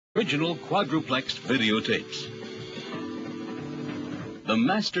Original quadruplex videotapes. The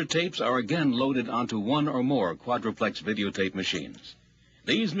master tapes are again loaded onto one or more quadruplex videotape machines.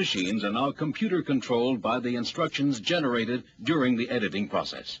 These machines are now computer-controlled by the instructions generated during the editing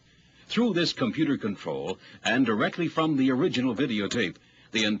process. Through this computer control, and directly from the original videotape,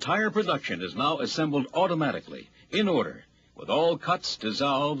 the entire production is now assembled automatically, in order, with all cuts,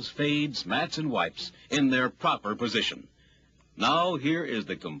 dissolves, fades, mats, and wipes in their proper position. Now here is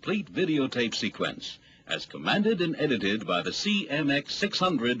the complete videotape sequence, as commanded and edited by the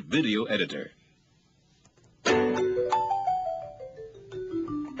CMX-600 video editor.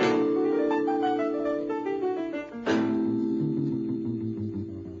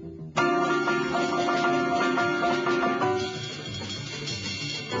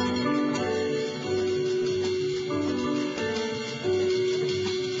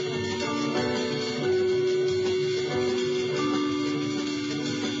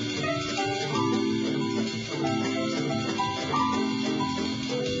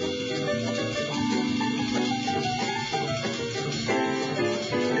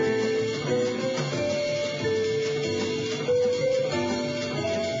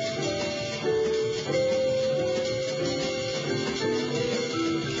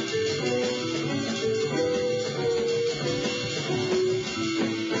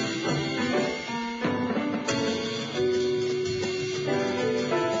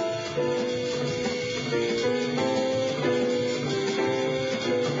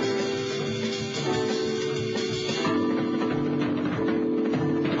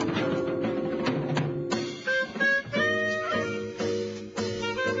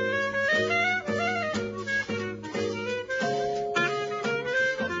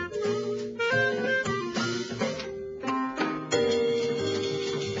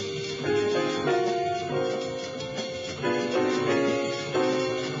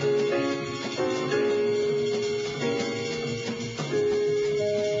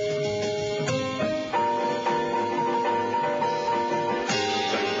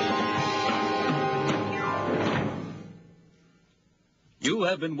 You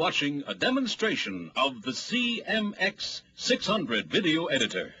have been watching a demonstration of the CMX 600 video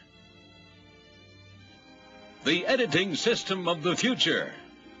editor. The editing system of the future.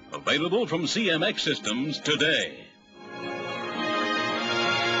 Available from CMX Systems today.